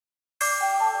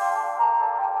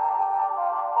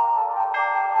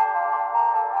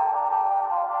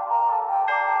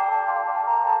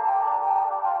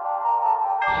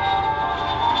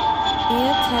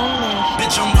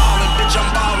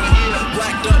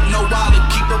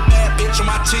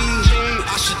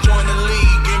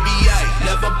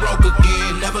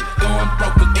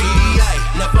broke again.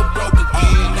 Never broke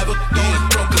again, never going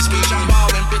broke again. I'm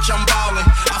ballin', bitch, I'm ballin'.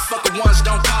 I fuck it once,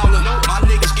 don't call it. My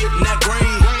niggas getting that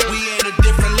green. We in a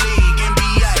different league,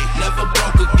 NBA. Never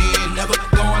broke again, never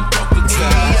going broke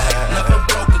again. Never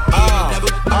broke again,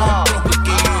 never going broke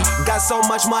again. Got so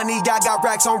much money, I got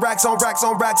racks on racks on racks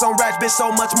on racks on racks. Bitch,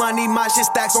 so much money, my shit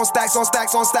stacks on stacks on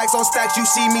stacks on stacks on stacks. You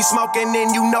see me smoking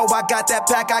and you know I got that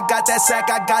pack, I got that sack,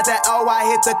 I got that O. I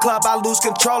hit the club, I lose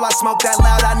control, I smoke that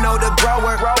loud, I know the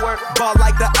grower. Ball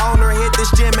like the owner, hit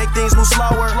this gym, make things move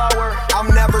slower. I'm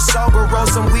never sober, roll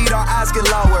some weed, our eyes get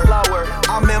lower.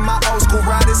 I'm in my old school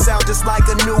ride, it sound just like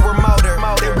a newer motor.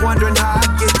 They wondering how I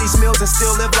get these meals and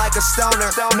still live like a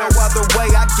stoner. No other way,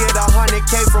 I get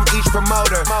 100K from each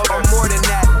promoter. Or more than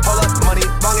that, hold up, money,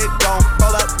 long it, don't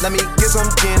hold up. Let me get some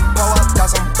gin, pull up, got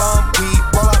some bum weed,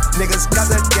 roll up. Niggas got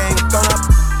the game, thrown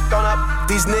up.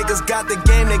 These niggas got the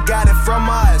game, they got it from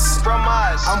us.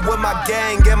 I'm with my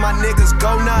gang and my niggas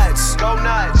go nuts.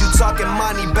 You talking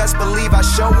money, best believe I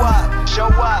show up.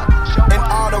 And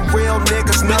all the real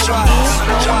niggas know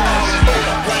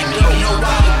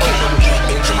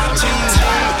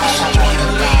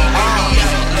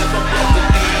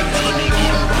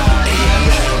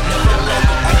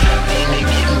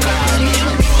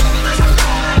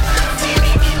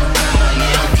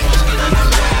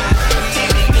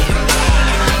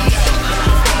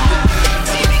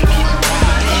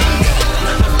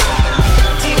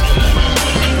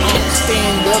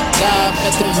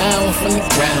At the mound from the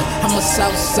ground. I'm a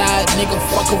south side nigga,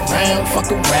 fuck around.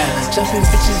 Jumping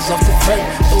bitches off the vert.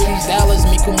 Throw these dollars,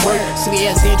 make them work. Silly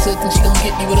ass dancer, think she gon'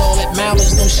 get me with all that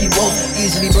mileage. No, she won't.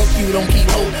 Easily broke, you don't keep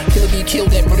hope. Killer be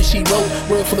killed, that brother she wrote.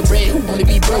 World full of bread, who wanna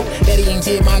be broke? Daddy ain't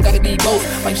dead, mine gotta be both.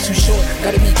 Life's too short,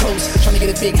 gotta be close. Tryna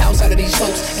get a big house out of these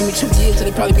folks. Give me 2 years,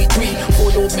 it'll probably be 3.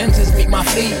 4 doors, Benzes make my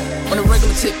fleet. On a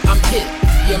regular tip, I'm hit.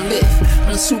 Yeah, I'm lit,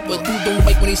 I'm super, dude don't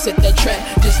bite when he set that trap.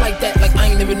 Just like that, like I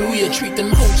ain't never knew ya. Treat them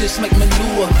hoes just like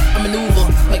manure. I maneuver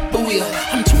like booyah.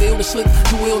 I'm too ill to slip,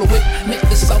 too ill to whip. Nick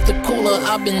the South Dakota,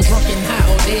 I've been drunk and high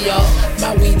all day, y'all.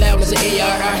 My weed loud as an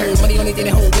AR, I heard money only thing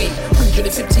that hold weight.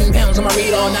 115 pounds on my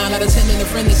radar, 9 out of 10 and a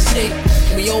friend is a snake.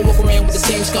 And we all walk around with the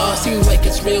same scars. Seems like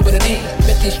it's real, but it ain't.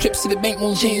 Bet these trips to the bank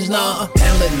won't change, nah.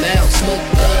 Pound it loud, smoke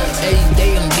up. Every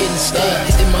day I'm getting stuck.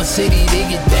 In my city, they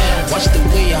get down. Watch the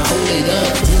way I hold it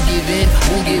up. Won't give in,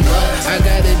 won't give up. I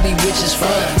gotta be rich as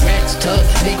fuck. Racks tuck,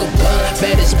 nigga buck.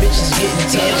 Baddest bitches getting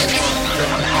touched.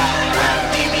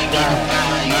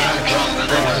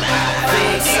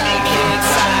 Big side, big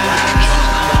side.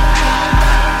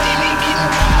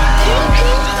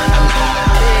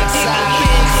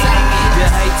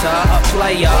 A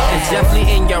player is definitely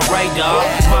in your radar.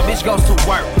 My bitch goes to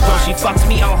work, so she fucks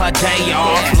me on her day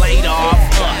off. Laid off.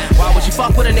 Why would you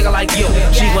fuck with a nigga like you?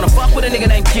 She wanna fuck with a nigga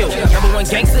named Q. Number 1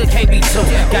 gangster, KB2.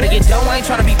 Gotta get dough, I ain't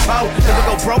tryna be po. Never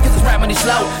go broke cause it's rap money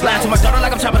slow. Lying to my daughter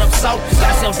like I'm chopping up soap.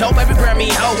 Gotta sell dope every Grammy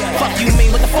hoe. Fuck you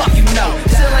mean, what the fuck you know?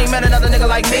 Still ain't met another nigga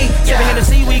like me. Sipping in the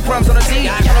seaweed, crumbs on the tea.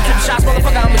 I don't trip shots,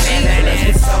 motherfucker, I'm a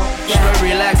G. Straight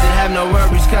relax and have no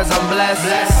worries cause I'm blessed.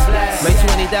 Make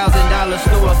 $20,000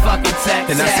 through a fucking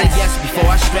text. And I said yes before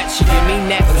I stretch. She give me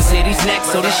neck, the city's next.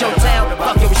 So this your town,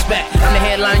 fuck your respect. I'm the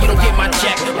headline, you don't get my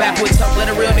check. Backwoods talk, let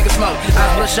a real nigga smoke.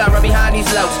 Eyes bloodshot right behind these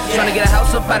lows. Tryna get a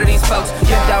house up out of these folks.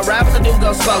 Kicked out rap with the dude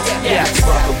goes spokes. Yeah,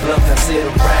 spark a blunt, I sit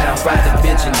around. Ride the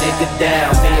bitch and nigga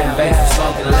down. Me and bass are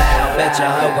smoking loud. Bet your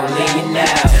hoe gon' leave you now.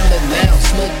 Pound it loud,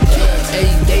 smoke up.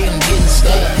 Every day I'm getting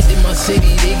stuck. In my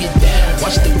city, they get down.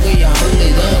 Watch the way I hold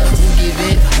it up. Won't give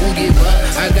in, won't give up.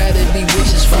 I gotta be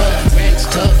rich as fuck. Racks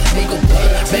tuck, nigga buck.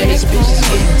 Baddest bitches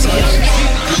getting touched.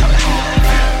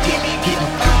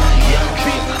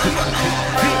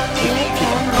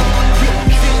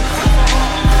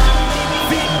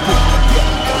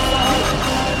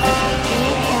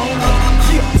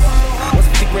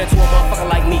 To a motherfucker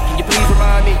like me, can you please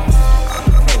remind me?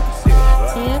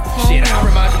 Shit, I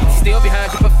remind you, still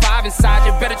behind you, put 5 inside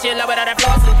you. Better chill out without that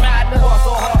floss and ride.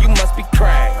 You must be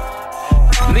crying.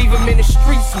 Leave him in the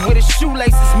streets with his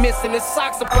shoelaces missing, his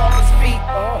socks up off his feet.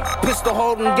 Pistol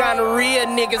holding gonorrhea,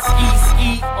 nigga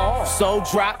ski. Soul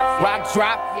drop, rock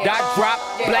drop, dot drop,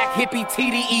 black hippie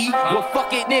TDE. Well,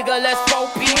 fuck it, nigga, let's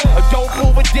 4P. A dope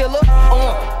mover dealer,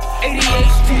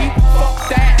 ADHD, fuck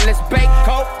that, let's bake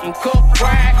coke and cook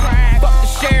crack. Fuck the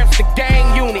sheriffs, the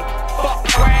gang unit, fuck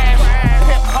crash.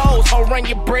 Pimp hoes, hoe run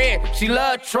your bread, she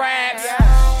love traps.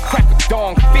 Crack a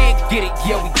dong, Fig get it,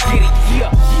 yeah, we get it,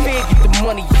 yeah. Fig get the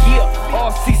money, yeah,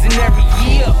 all season every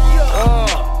year.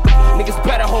 Niggas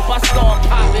better hope I start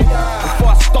popping before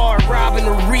I start robbing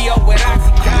the Rio with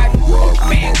Oxycontin.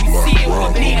 Fig, we see it, we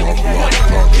need it, we want it,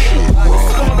 we get it.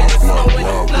 Storming, it's snowing,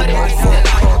 it's flooding, it's still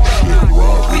out.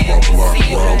 Fig, we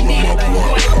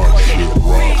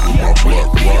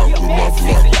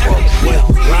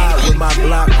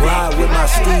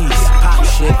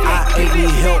Ain't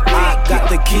need help, I got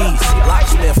the keys.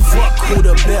 Locksmith, fuck who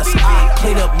the best. I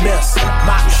clean up mess.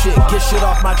 Mop shit, get shit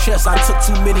off my chest. I took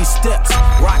too many steps.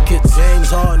 Rocket, James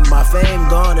Harden, my fame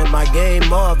gone and my game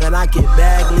more than I get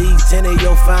bag leagues. 10 of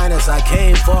your finest, I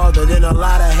came farther than a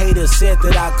lot of haters said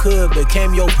that I could.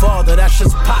 Became your father, that's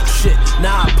just pop shit.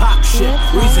 Now I pop shit,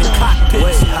 reason cockpits.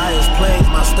 Way highest planes,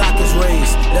 my stock is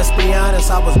raised. Let's be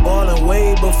honest, I was ballin'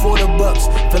 way before the Bucks.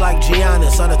 Feel like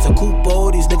Giannis on a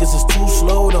Tacupo. These niggas is too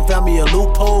slow, done found me a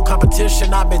loophole.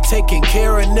 Competition, I've been taking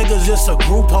care of niggas, it's a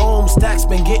group home. Stacks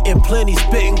been getting plenty,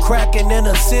 spitting, cracking in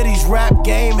the city's rap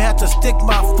game. Had to stick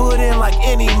my foot in like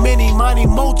any, mini, money,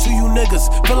 mo to you niggas.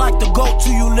 Feel like the GOAT to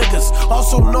you niggas.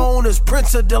 Also known as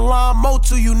Prince of Delon Mo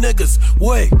to you niggas.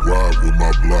 Wait. Ride with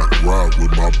my block, ride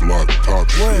with my block, top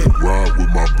shit. Ride with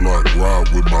my block, ride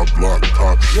with my block,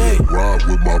 top shit. Ride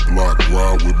with my block,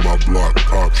 ride with my block,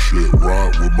 top shit.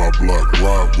 Ride with my block,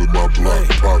 ride with my block,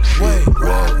 top shit.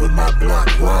 Ride with my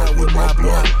block, ride with my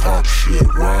block, top shit.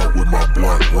 Ride with my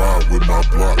block, ride with my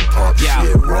block, top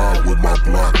shit. Ride with my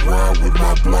block, ride with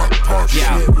my block, top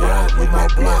shit. Ride with my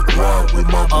block, ride with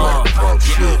my block, top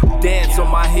shit. Dance on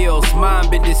my heels, mind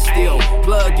been distilled.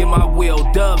 Plug in my wheel,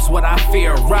 dubs what I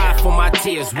fear. Ride for my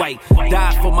tears, wait.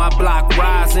 Die for my block,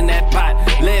 rise in that pot.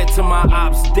 Led to my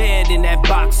ops, dead in that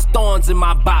box. Thorns in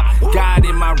my bop, God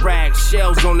in my rag.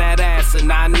 Shells on that ass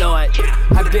and I know it.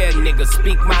 I dare niggas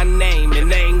speak my name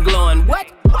and they ain't glowing. What?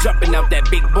 Jumping out that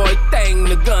big boy thing,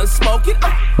 the gun smoking.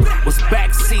 Was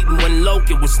backseating when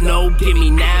Loki was no gimme.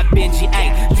 Now Benji,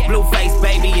 ayy. It's Blueface,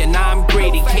 baby, and I'm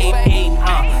greedy. Keep eating,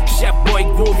 Chef Boy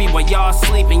groovy while y'all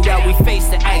sleeping. Yo, we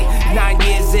faced it, ayy. 9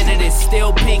 years in it, it's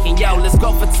still peaking. Yo, let's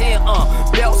go for 10,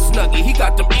 Belt Snuggie, he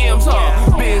got them M's,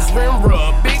 Biz Rim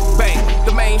Rub, Big Bang,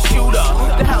 the main shooter.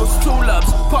 The house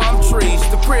tulips, palm trees,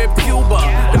 the crib Cuba.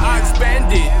 The Ox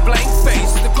Bandit, blank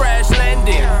face, the crash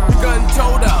landing. The gun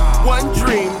told up, one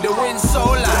dream, the wind so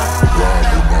loud. Ride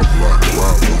with my block,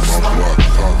 ride with my block,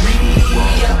 top shit.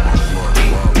 Ride with my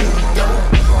block, ride with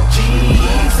my block,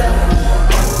 Jesus.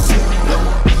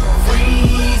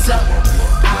 Freeze up,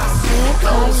 I see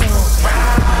ghosts.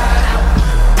 Ride out,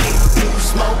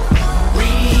 smoke,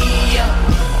 re-up,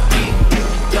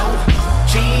 yo,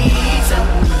 Jesus.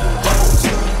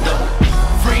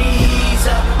 Freeze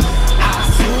up, I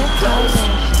see ghosts.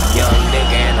 Young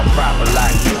nigga and a proper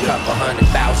life. Couple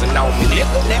 100,000 on me,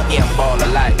 yeah, I'm ball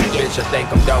of life. Bitch, I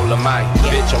think I'm Dolomite.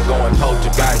 Bitch, I'm going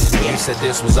poltergeist. You said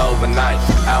this was overnight.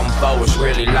 Album 4 is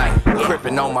really light.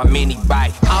 Crippin' on my mini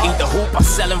bike. Eat the hoop, I'm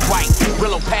selling white.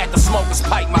 Brillo pad, the smoker's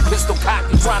pipe. My pistol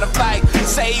cocked, trying to fight.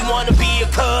 Say he wanna be a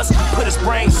cuz, put his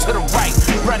brains to the right.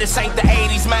 Bruh, this ain't the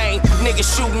 80s, man.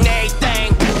 Niggas shooting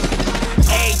everything.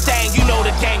 Everything, you know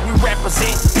the gang we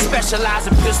represent. Specialize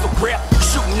in pistol grip,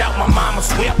 shooting out my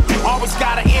mama's whip. Always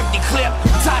got an empty clip.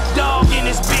 Top dog in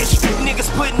this bitch. Niggas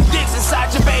putting dicks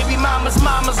inside your baby mama's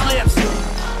lips.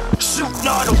 Shooting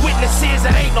all the witnesses,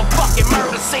 it ain't no fucking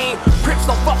murder scene. Crips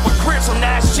don't fuck with Crips, so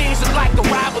now it's changed look like the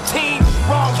rival team.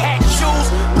 Wrong hat and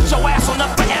shoes, put your ass on a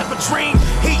forever dream.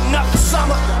 Heating up the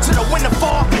summer to the winter,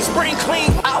 fall, spring clean.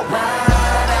 I'll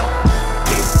ride out,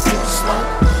 get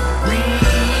smoke,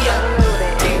 re-up.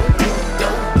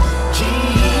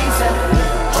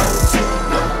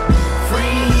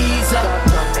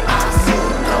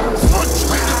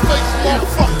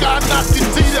 Motherfucker, I knock your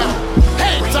teeth out.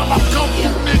 Every time I come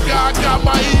through, nigga, I got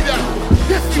my heat out.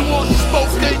 If you want to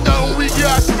smoke, ain't nothing we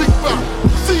gotta speak about.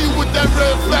 See you with that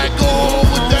red flag, go on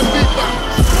with that beat out.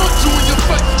 Punch you in your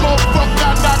face, motherfucker,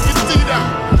 I knock your teeth out.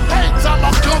 Every time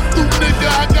I come through, nigga,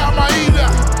 I got my heat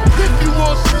out. If you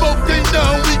want to smoke, ain't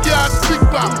nothing we gotta speak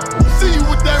about. See you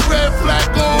with that red flag,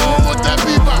 go on with that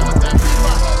beat out.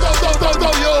 Throw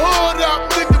your hood up,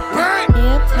 nigga, bang.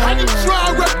 How you try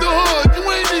to rep the hood? You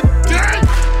ain't even gang.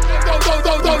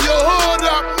 Throw your hood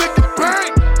up, nigga,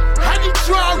 bang. How you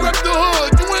try to rep the hood?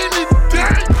 You ain't even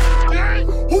gang.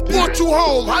 Who brought you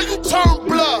home? How you turn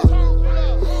blood?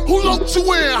 Who locked you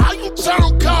in? How you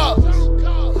turn cars?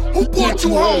 Who brought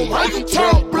you home? How you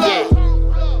turn blood?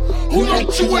 Who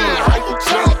locked you in? How you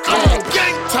turn cars?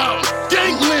 Gang time,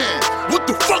 gangland. What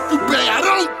the fuck you bang? I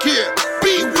don't care.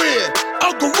 Beware.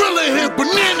 A gorilla here,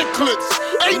 banana clips.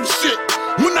 Ain't shit.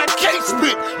 When I case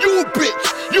spit, you a bitch,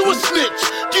 you a snitch.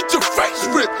 Get your face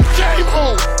ripped. Came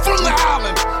home from the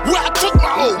island where I took my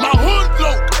hoe. My hood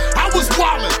broke. I was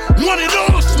wildin', wanted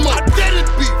all the smoke. I deaded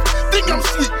beef. Think I'm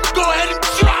sweet? Go ahead and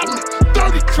try me.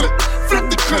 30 clip, flip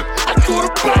the clip. I caught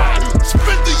a body.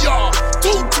 Spent the yard,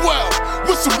 212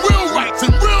 with some real rights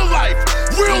in real life.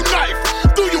 Real knife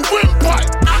through your windpipe.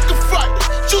 I can fight,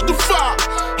 shoot the fire.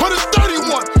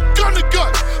 131, gun to gun.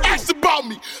 Ask about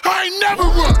me, I ain't never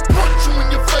run. Punch you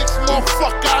in your face,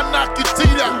 motherfucker, I knock your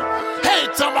teeth out.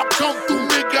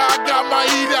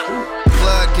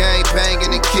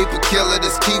 killer,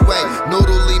 this keyway.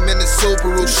 Noodle lean in the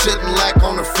Subaru, shouldn't lack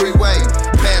on the freeway.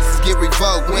 Passes get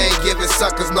revoked, we ain't giving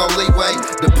suckers no leeway.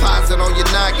 Deposit on your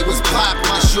noggin was poppin',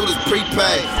 the shooters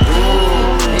prepaid.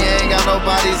 Ooh, he ain't got no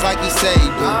bodies like he say he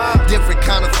do. Different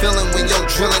kind of feeling when your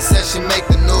drilling session make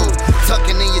the news.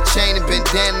 Tucking in your chain and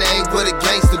bandana ain't what a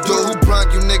gangster do. Who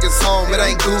brung you niggas home? It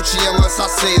ain't Gucci unless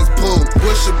I say it's boo.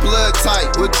 What's your blood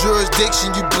type? What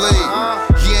jurisdiction you bleed?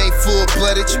 He ain't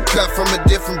full-blooded, you cut from a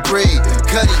different breed.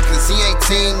 Cuddy, cause he ain't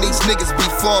team, these niggas be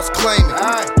false claiming.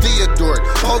 Theodore,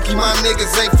 Pokey, my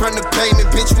niggas ain't from the payment,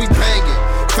 bitch, we bangin'.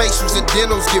 Facials and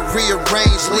dentals get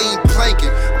rearranged, lean planking.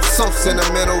 I'm so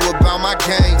sentimental about my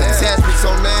game. Attachments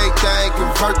on everything,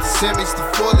 convert the semis to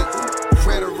fully.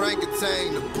 Red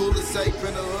orangutan, the bullets ape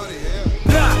in the hoodie,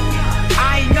 yeah. Look,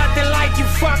 I ain't nothing like you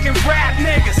fucking rap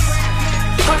niggas.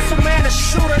 Hustle man, a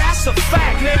shooter, that's a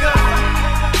fact, nigga.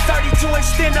 32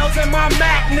 extendos in my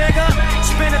Mac, nigga.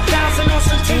 Spend 1,000 on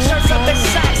some t-shirts up they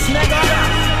sacks, nigga.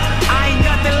 I ain't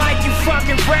nothing like you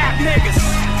fucking rap niggas.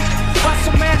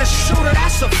 Hustle man, a shooter,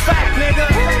 that's a fact, nigga.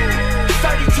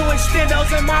 32 extendos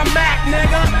in my Mac,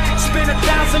 nigga. Spend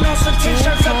 1,000 on some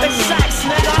t-shirts up they sacks,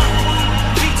 nigga.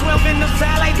 V12 in the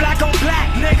valet, black on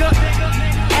black, nigga.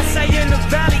 SA in the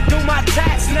valley, do my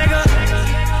tax, nigga.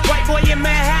 White boy in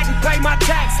Manhattan, pay my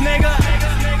tax, nigga.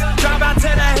 Drive out to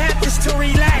the Hamptons to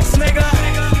relax, nigga.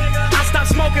 I stopped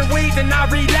smoking weed and I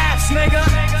relapsed, nigga.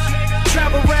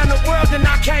 Travel around the world and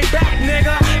I came back,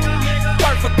 nigga.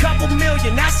 Worth a couple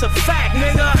million, that's a fact,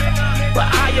 nigga. But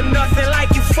I am nothing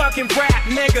like you fucking rap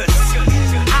niggas.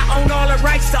 I own all the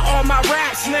rights to all my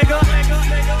raps, nigga.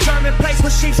 German place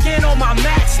with sheepskin on my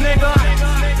mats, nigga.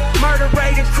 Murder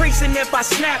rate increasing if I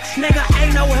snap, nigga.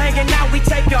 Ain't no hanging out, we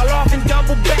take y'all off and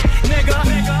double back, nigga.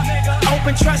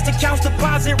 Open trust accounts,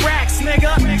 deposit racks,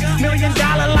 nigga. $1 million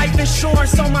life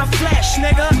insurance on my flesh,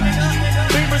 nigga.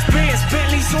 Beamers, Benz,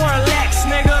 Bentleys, or a Lex,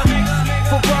 nigga.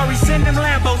 Ferraris in them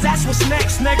Lambos, that's what's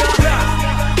next, nigga.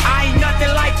 I ain't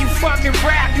nothing like you fucking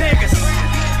rap niggas.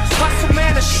 Hustle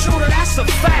man, a shooter, that's a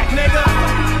fact, nigga.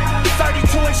 32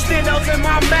 extendos in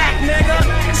my Mac, nigga.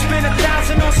 Spend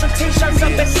 1,000 on some t-shirts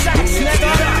up at Saks, nigga.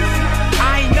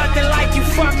 I ain't nothing like you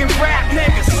fucking rap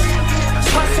niggas.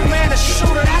 Hustle man, a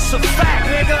shooter, that's a fact,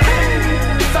 nigga.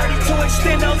 32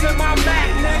 extendos in my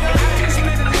Mac, nigga.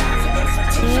 Spend 1,000 on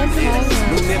some t-shirts.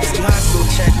 New Nipsey Hussle,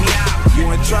 check me out. You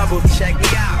in trouble, check me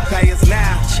out. Pay us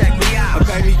now, check me out. Or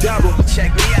pay me double, check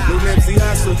me out. New Nipsey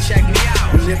Hussle, check me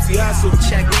out. New Nipsey Hussle,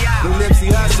 check me out. New Nipsey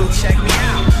Hussle, check me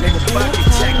out. Nigga fuck it,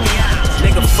 check me out.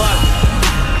 Nigga fuck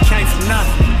it, came from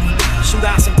nothing.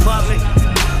 Shootouts in public,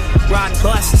 riding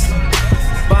buses,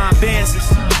 buying Benzes,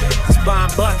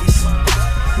 buying buckets.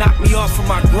 Knocked me off from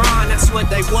my grind, that's what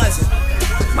they wasn't.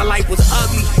 My life was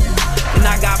ugly, and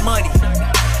I got money.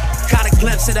 Caught a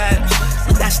glimpse of that,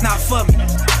 that's not for me.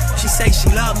 She say she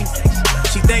love me,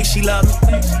 she think she love me.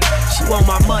 She want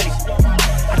my money,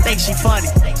 I think she funny.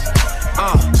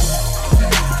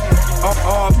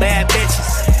 All bad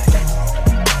bitches,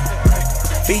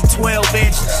 V12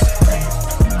 bitches.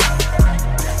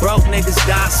 Broke niggas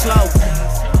die slow,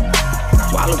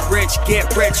 while the rich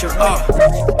get richer.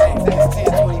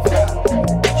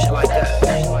 Shit like that.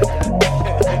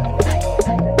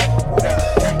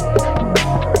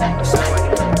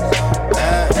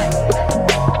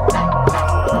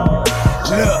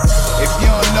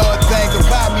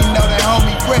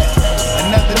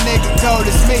 Told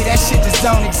us me, that shit just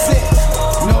don't exist.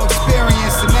 No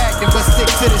experience in acting, but stick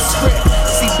to the script.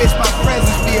 See, bitch, my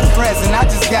presence be a present, I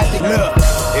just got the look.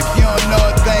 If you don't know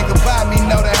a thing about me,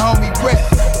 know that homie rip.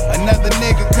 Another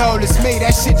nigga cold as me,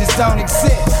 that shit just don't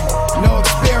exist. No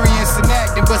experience in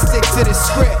acting, but stick to the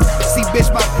script. See,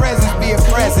 bitch, my presence be a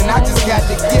present, I just got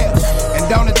the gift. And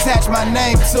don't attach my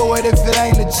name to it if it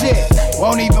ain't legit.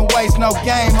 Won't even waste no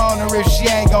game on her if she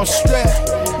ain't gon' strip.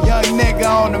 Young nigga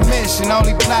on a mission,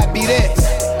 only plot be this.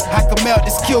 I can melt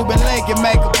this Cuban link and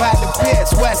make a pot the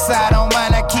pits. West side on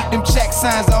mine, I keep them check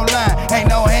signs online. Ain't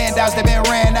no handouts, they been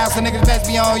ran out, so niggas best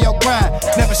be on your grind.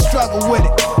 Never struggle with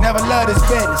it, never love this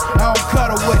business, I don't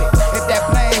cuddle with it. If that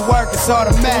plane work, it's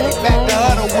automatic, back to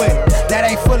huddle with it. That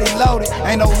ain't fully loaded,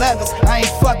 ain't no leathers, I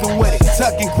ain't fucking with it.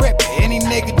 Tuck and grip it, any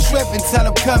nigga trippin', tell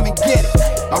him come and get it.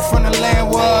 I'm from the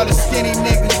land where all the skinny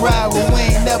niggas ride, where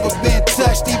we ain't never been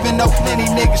touched, even though plenty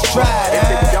niggas tried. If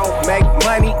it don't make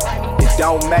money, it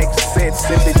don't make sense.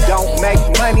 If it don't make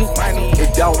money,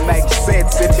 it don't make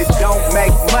sense. If it don't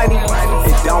make money,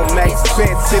 it don't make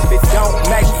sense. If it don't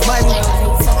make money,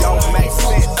 it don't make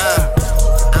sense.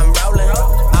 I'm rolling,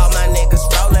 all my niggas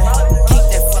rolling. Keep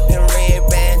that fucking red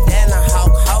bandana,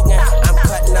 Hulk Hogan. I'm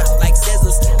cutting up like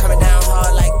scissors, coming down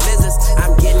hard like blizzards.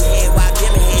 I'm getting head while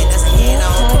giving head, that's a head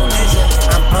on collision.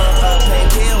 I'm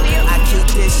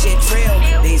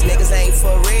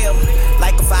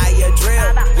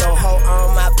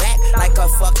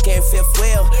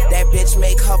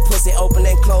her pussy open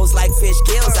and closed like fish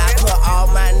gills. I put all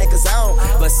my niggas on,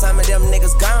 but some of them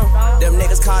niggas gone. Them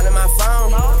niggas calling my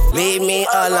phone. Leave me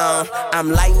alone.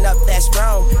 I'm lighting up that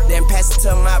strong, then pass it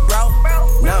to my bro.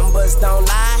 Numbers don't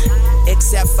lie,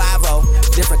 except 5-0.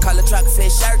 Different color truck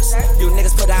fit shirts. You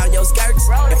niggas put down your skirts.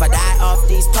 If I die off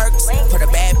these perks, put a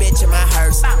bad bitch in my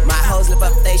hearse. My hoes lift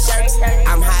up they shirts.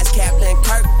 I'm high as Captain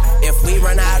Kirk. If we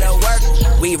run out of work,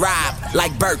 we rob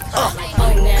like Burt. Now we turn,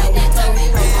 my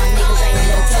niggas ain't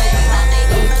no turk.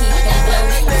 Let me keep that blow,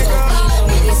 so please don't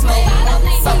get smoked.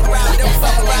 Fuck around, don't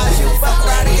fuck around, you fuck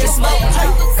around and get smoked.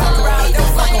 Fuck around,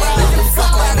 don't fuck around, you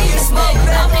fuck around and get smoked.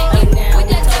 With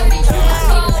that dirty, my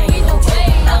niggas ain't no turk.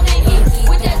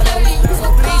 With that dirty, so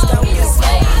please don't get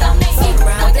smoked. Fuck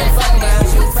around, don't fuck around,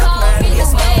 you fuck around and get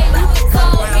smoked.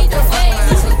 Call me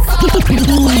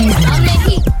the way, I'm the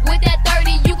heat. With that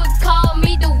 30, you can call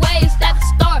me the way. Stack the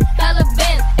star, hella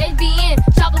bands, HBN,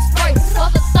 chopper spray. For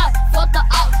the thought, for the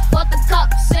op, for the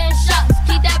cup, send shots.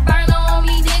 Keep that burner on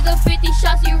me, nigga. 50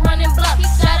 shots, you running blocks.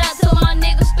 Shout out to my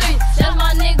nigga street. That's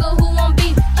my nigga who won't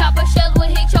beef. Chopper shells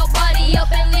will hit your body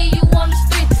up and leave you on the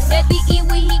street. FBE,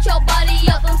 we heat your body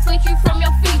up and switch you from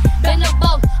your feet. Bend the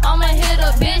boat, I'ma hit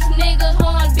a bitch, niggas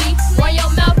horn beat. Run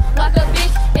your mouth like a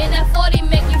bitch, and that 40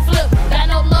 make you flip. Got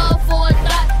no love for a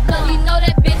thought, cause you know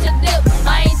that bitch a dip.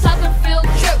 I ain't talking field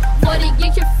trip, 40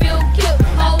 get your field killed.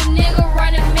 Old nigga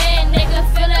running man, they can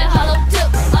feel that hollow tip.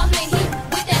 I'm the heat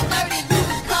with that 30, you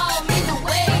can call me the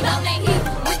way. I'm the heat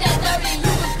with that 30,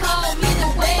 you can call me the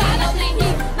way. I'm the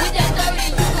heat with that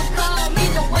 30, you can call me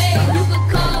the way. You can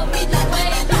call me the way,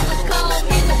 you can call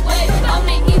me the way. I'm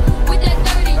the heat with that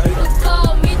 30, you can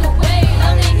call me the way.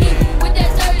 I'm the heat with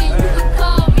that 30, you can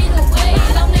call me the way.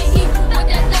 I'm the heat with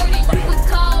that 30, you can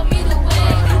call me the way.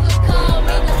 You can call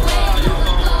me the way. You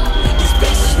can call me. These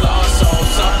bitches lost souls,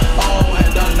 son. Oh,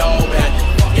 and I know it.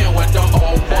 Fucking with them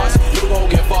old boys, you gon'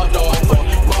 get fucked over.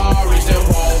 Rari's and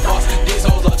Rovers, these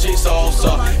hoes are G-Souls,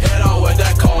 hit on with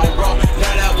that Cobra.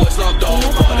 Now that was slumped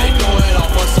over. They do it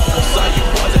off for soul, son. You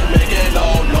wasn't making no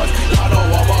noise. Y'all know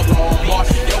I'm a grown boy.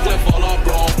 Your clip full of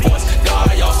grown boys.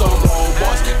 Got y'all some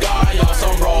robots. Got y'all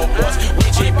some robots. We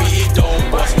GBE dope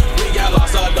boys. We got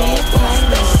lots of dope boys.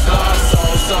 Bitches lost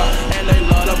souls, son. And they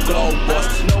love them glow boys.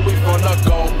 Know we from the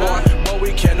go boy, but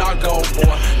we cannot go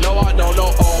boy. No, I don't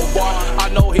know old boy. I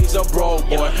know he's a bro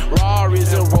boy.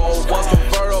 Rari's and Rovers,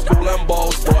 convertible and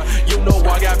bows boy. You know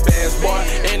I got bands boy,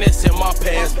 and it's in my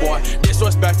pants boy.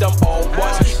 Disrespect them old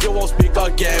boys, you won't speak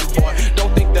again boy.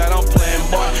 Don't think that I'm playing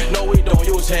boy. No, we don't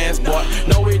use hands boy.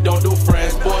 No, we don't do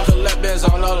friends boy. Collect bands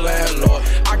on the landlord.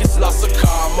 I get lots of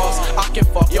commas. I can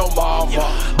fuck your mama.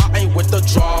 I ain't with the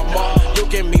drama. You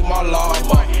can meet my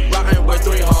llama. Riding with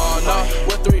 300,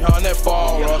 with 300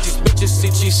 followers. These bitches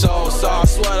see G-Souls, I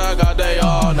swear I got they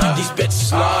all now. These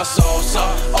bitches lost souls,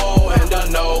 oh, and I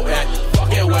know it.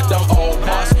 Fucking with them old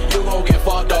boys, you gon' get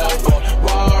fucked over.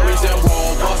 Rari's and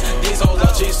Rovers, these hoes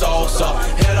are G-Souls,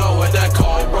 hit on with that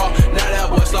Cobra. Now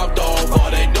that was slumped over.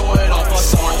 They do it off for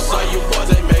soul, so you boys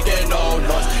ain't making no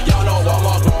noise. Y'all know I'm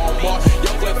a grown boy,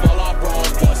 your clip full of grown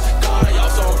boys. Got y'all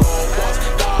some robots,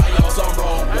 got y'all some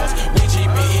robots. We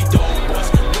GBE dope boys,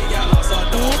 we got lots of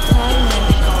dope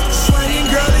boys. Swinging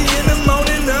girly in the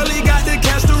morning early, got to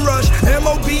catch the rush.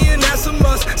 MOB and that's a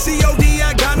must. COD,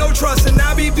 I got no trust, and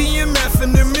I be being meth,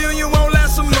 and the million won't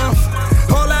last a month.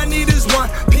 All I need is one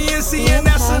PNC, and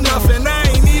that's enough. And I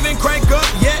ain't even crank up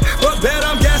yet, but bet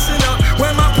I'm gassing up.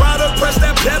 When my product press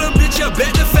that pedal, bitch, I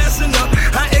bet to fasten up.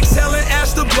 I exhale and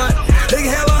ash the blunt,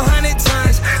 exhale 100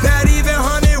 times. Not even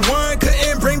 101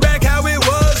 couldn't bring back how it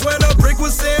was when a brick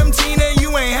was 17 and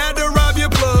you ain't had to rob your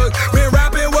plug. When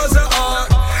rapping was an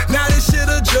art, now this shit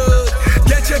a jug.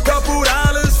 Get your couple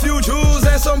dollars, few jewels,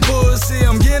 and some pussy.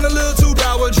 I'm getting a little too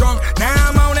power drunk, now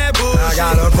I'm on that bullshit. I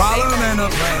got a problem and a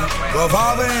plan,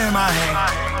 revolver in my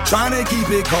hand, trying to keep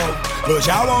it cold, but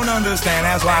y'all won't understand,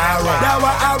 that's why I roll. That's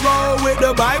why I roll with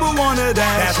the Bible on the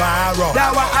dash. That's why I roll.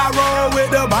 That's why I roll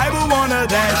with the Bible on the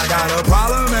dash. I got a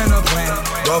problem and a plan,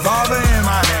 revolver in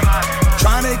my hand,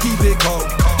 trying to keep it cold,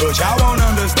 but y'all won't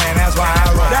understand, that's why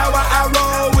I roll. That's why I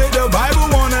roll with the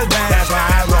Bible on the dash. That's why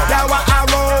I roll. That's why I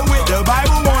roll with the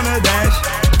Bible on the dash.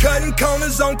 Cutting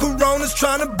corners on Coronas,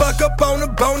 trying to buck up on the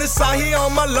bonus. Out here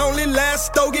on my lonely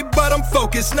last stogie, but I'm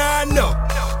focused, now I know.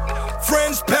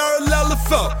 Friends parallel the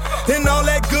fuck, and all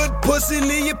that good pussy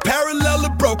leave you parallel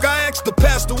broke. I asked the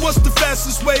pastor, what's the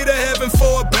fastest way to heaven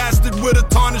for a bastard with a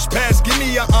tarnished past? Give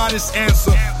me an honest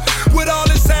answer. With all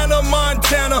this Hannah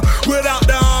Montana, without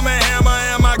the arm and hammer,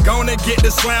 am I gonna get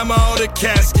the slammer or the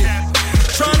casket?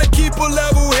 Trying to keep a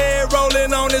level head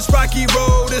rolling on this rocky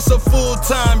road. It's a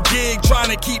full-time gig trying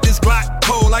to keep this Glock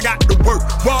cold. I got to work,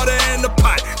 water in the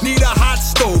pot, need a hot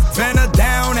stove, and a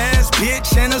down-ass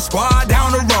bitch and a squad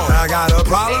down the road. I got a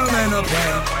problem and a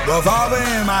plan, revolver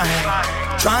in my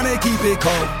hand, trying to keep it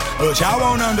cold, but y'all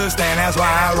won't understand, that's why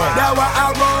I roll. That's why I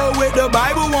roll with the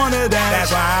Bible wanna dance.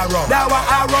 That's why I roll. That's why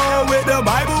I roll with the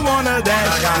Bible wanna dance.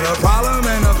 I got a problem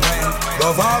and a plan,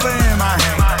 revolver in my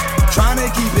hand, trying to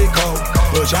keep it cold,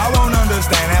 but y'all won't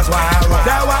understand, that's why I roll.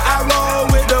 That's why I roll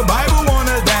with the Bible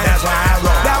wanna dance. That's why I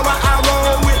roll. That's why I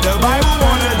roll with the Bible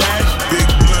wanna dance. Big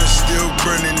blunt still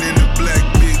burning in the black,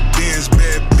 big Benz,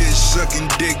 bad bitch sucking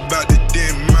dick, bout to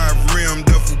dent my rim,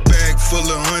 duffel bag full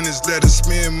of hundreds that'll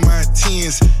spend my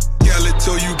tens. Gala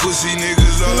told you pussy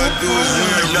niggas, all I do is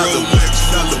win. Rolex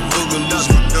full of booger, lose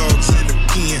my dogs in the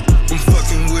pen. I'm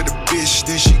fucking with a bitch,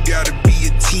 then she gotta be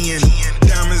a 10.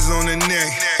 Diamonds on the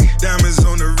neck, diamonds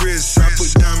on the wrist. I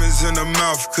put diamonds in the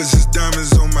mouth, cause it's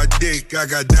diamonds on my dick. I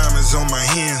got diamonds on my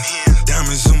hands,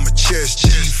 diamonds on my chest.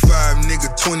 G5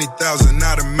 nigga, 20,000,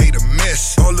 I done made a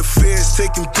mess. All the feds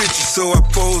taking pictures, so I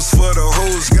pose for the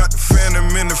hoes. Got the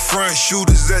phantom in the front,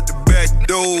 shooters at the back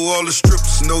door. All the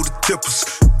strippers know the tippers,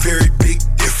 very big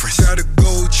difference. Got a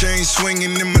gold chain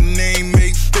swinging in my name,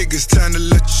 8 figures. Time to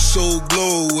let your soul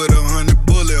glow with 100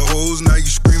 bullet holes. Now you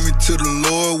screaming to the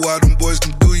Lord while them boys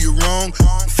can do you wrong.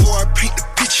 Before I paint the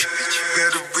picture, you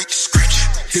better read the scripture.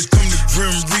 Here come the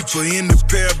Grim Reaper in the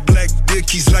pair of black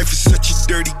dickies. Life is such a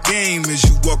dirty game as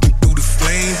you walking through the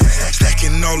flames,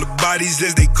 stacking all the bodies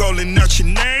as they calling out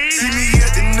your name. See me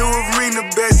at the new arena,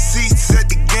 best seats at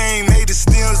the game. Haters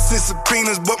still send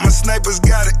subpoenas, but my snipers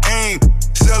gotta aim.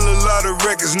 Sell a lot of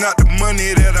records, not the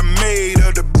money that I made,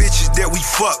 or the bitches that we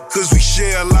fuck, cause we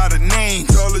share a lot of names.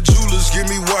 All the jewelers give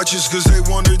me watches, cause they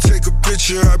wanna take a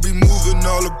picture. I be moving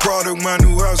all the product, my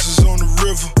new house is on the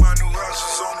river. My new house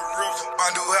is on the river. My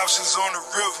new house is on the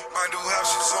river. My new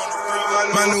house is on the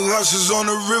river. My new house is on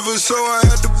the river, so I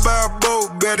had to buy a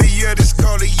boat. Better yet, it's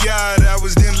called a yacht. I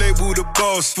was then labeled a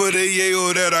boss for the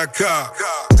yayo that I caught.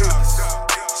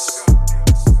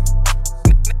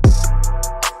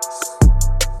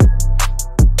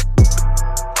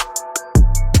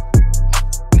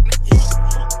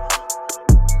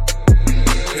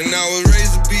 And I was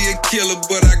raised to be a killer,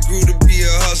 but I grew to be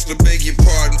a hustler. Beg your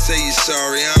pardon, say you're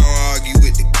sorry. I don't argue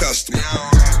with the customer.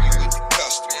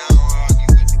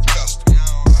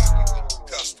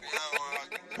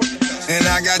 And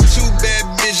I got 2 bad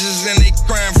bitches and they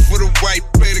crying for the white.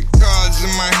 Play the cards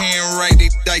in my hand right,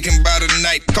 they diking by the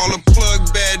night. Call a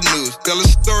plug bad news, tell a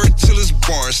story till it's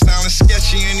boring. Sounding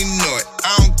sketchy and you know it.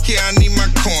 I don't care, I need my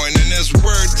coin. And there's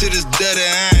word to this dirty,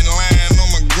 I ain't lying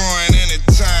on my groin.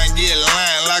 Anytime get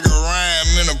lying like a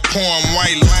rhyme in a poem.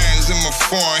 White lines in my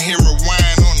foreign, hear a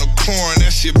whine on the porn.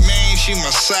 That's your main, she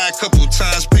my side, couple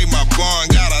times pay my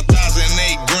bond. Got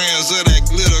 1,008 grams of that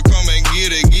glitter, come and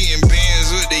get it. Getting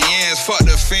bands with the yams, fuck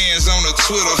the fans on the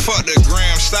Twitter, fuck the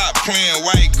gram. Stop playing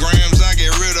white grams, I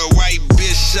get rid of white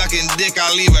bitch sucking dick.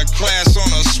 I leave a class on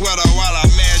a sweater while I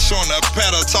mash on the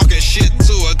pedal. Talking shit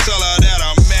to her, tell her that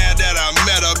I'm mad that I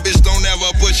met her. Bitch, don't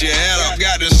ever put your head up.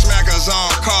 Got the smackers on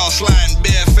call, sliding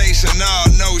bare face and all,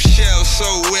 no shell. So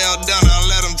well done, I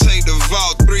let them take the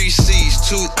vault. 3 C's,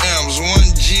 2 M's,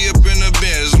 1 G up in the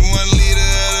Benz, 1 liter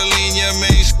of the lean,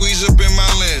 main squeeze up in my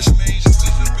lens.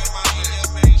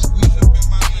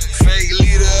 Fake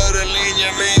leader of the lean,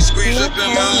 main squeeze up in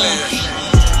my lens.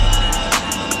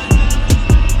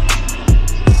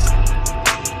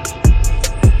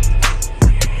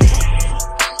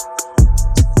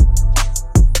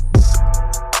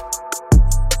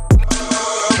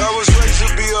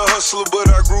 But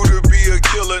I grew to be a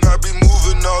killer. I be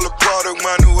moving all the product.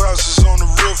 My new house is on the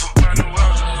river. My new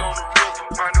house is on the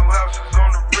river. My new house is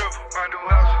on the river. My new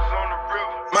house is on the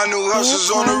river. My new house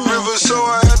is on the river, so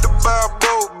I had to buy a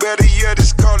boat. Better yet,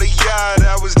 it's called a yacht.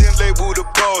 I was then labeled a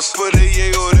boss for the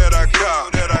yayo that I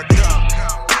caught.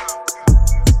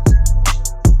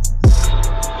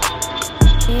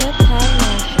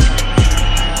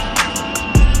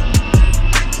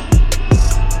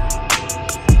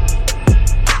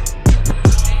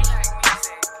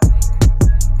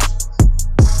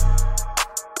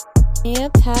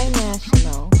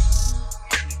 AnTYnational.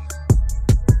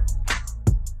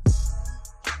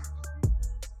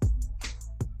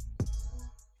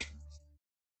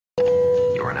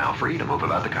 You are now free to move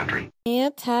about the country.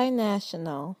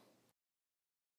 AnTYnational.